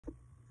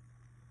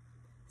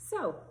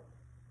So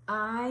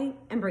I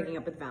am breaking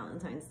up with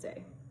Valentine's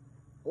Day,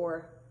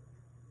 or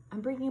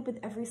I'm breaking up with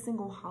every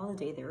single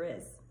holiday there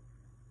is.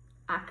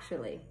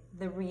 Actually,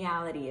 the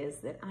reality is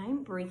that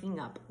I'm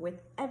breaking up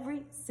with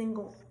every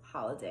single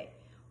holiday,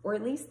 or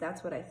at least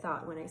that's what I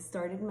thought when I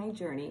started my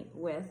journey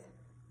with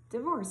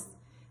divorce.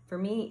 For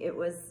me, it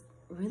was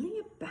really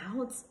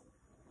about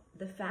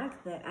the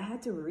fact that I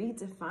had to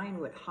redefine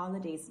what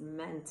holidays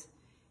meant,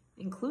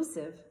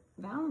 inclusive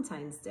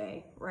Valentine's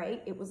Day,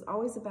 right? It was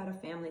always about a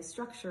family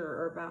structure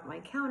or about my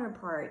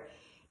counterpart.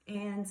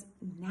 And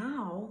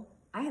now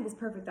I had this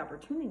perfect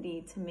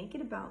opportunity to make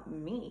it about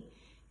me.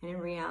 And in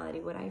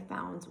reality, what I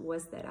found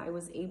was that I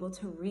was able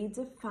to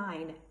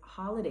redefine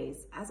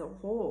holidays as a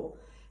whole,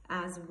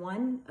 as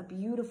one, a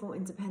beautiful,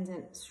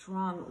 independent,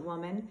 strong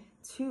woman,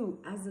 two,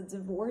 as a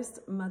divorced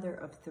mother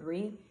of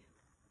three,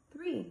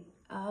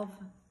 of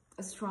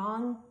a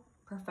strong,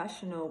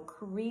 professional,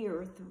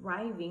 career,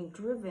 thriving,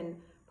 driven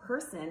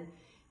person,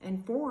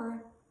 and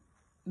four,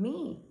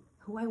 me,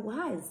 who I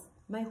was,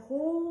 my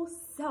whole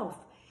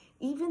self,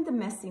 even the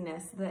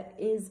messiness that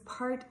is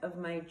part of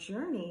my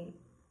journey,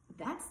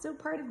 that's still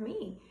part of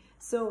me.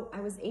 So I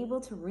was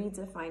able to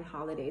redefine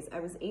holidays.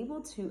 I was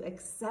able to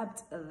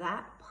accept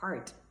that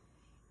part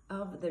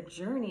of the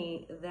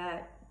journey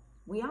that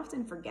we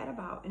often forget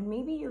about. And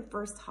maybe your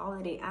first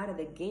holiday out of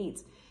the gate,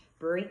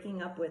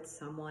 breaking up with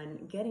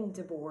someone, getting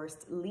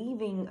divorced,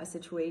 leaving a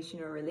situation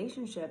or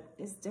relationship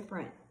is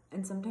different.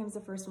 And sometimes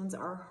the first ones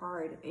are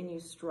hard and you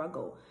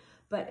struggle.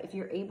 But if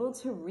you're able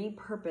to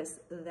repurpose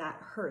that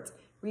hurt,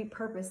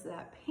 repurpose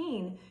that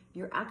pain,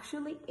 you're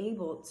actually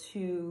able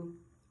to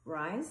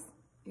rise.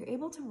 You're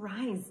able to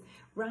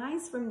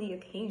rise from the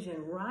occasion,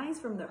 rise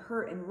from the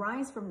hurt, and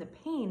rise from the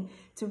pain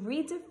to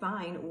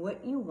redefine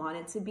what you want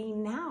it to be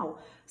now.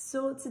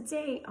 So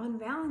today on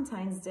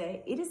Valentine's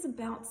Day, it is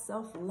about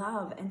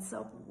self-love and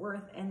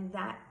self-worth and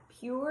that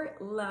pure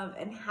love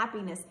and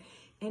happiness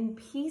and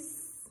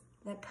peace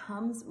that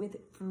comes with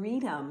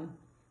freedom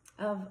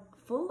of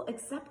full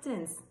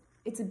acceptance.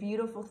 It's a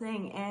beautiful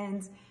thing.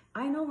 And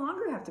I no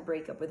longer have to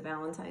break up with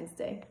Valentine's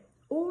Day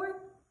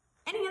or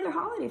any other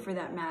holiday for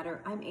that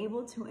matter. I'm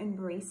able to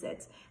embrace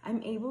it.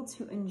 I'm able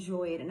to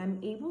enjoy it. And I'm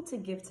able to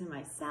give to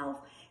myself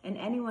and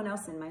anyone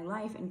else in my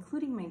life,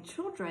 including my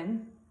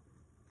children,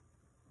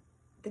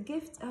 the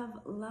gift of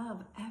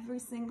love every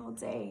single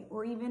day,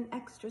 or even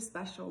extra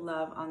special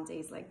love on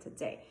days like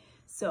today.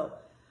 So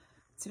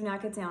do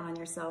not get down on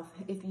yourself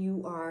if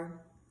you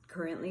are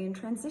currently in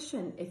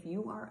transition, if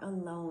you are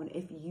alone,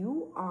 if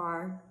you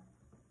are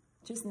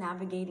just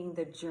navigating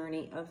the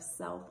journey of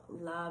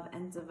self-love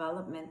and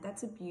development.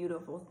 That's a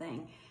beautiful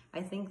thing.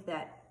 I think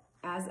that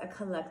as a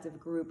collective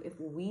group, if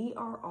we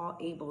are all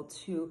able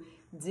to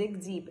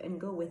dig deep and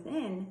go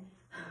within,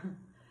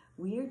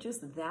 we are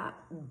just that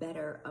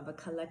better of a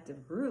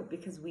collective group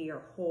because we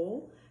are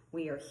whole,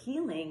 we are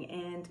healing,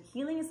 and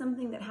healing is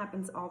something that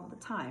happens all the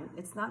time.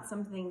 It's not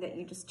something that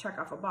you just check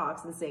off a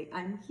box and say,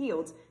 I'm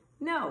healed.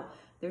 No,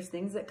 there's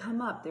things that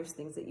come up. There's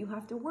things that you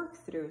have to work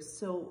through.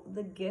 So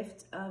the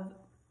gift of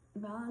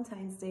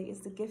Valentine's Day is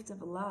the gift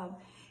of love,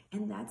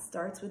 and that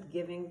starts with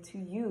giving to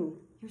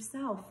you,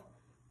 yourself,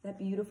 that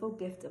beautiful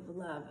gift of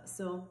love.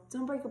 So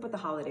don't break up with the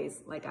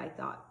holidays like I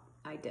thought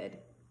I did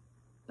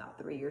about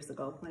 3 years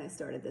ago when I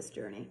started this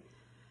journey.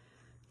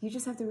 You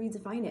just have to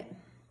redefine it,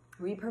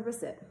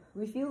 repurpose it,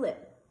 refuel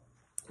it,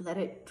 let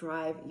it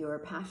drive your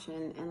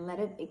passion, and let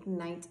it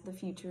ignite the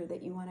future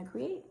that you want to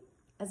create,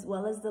 as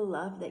well as the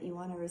love that you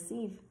want to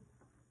receive.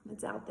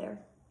 It's out there.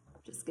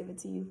 Just give it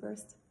to you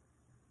first.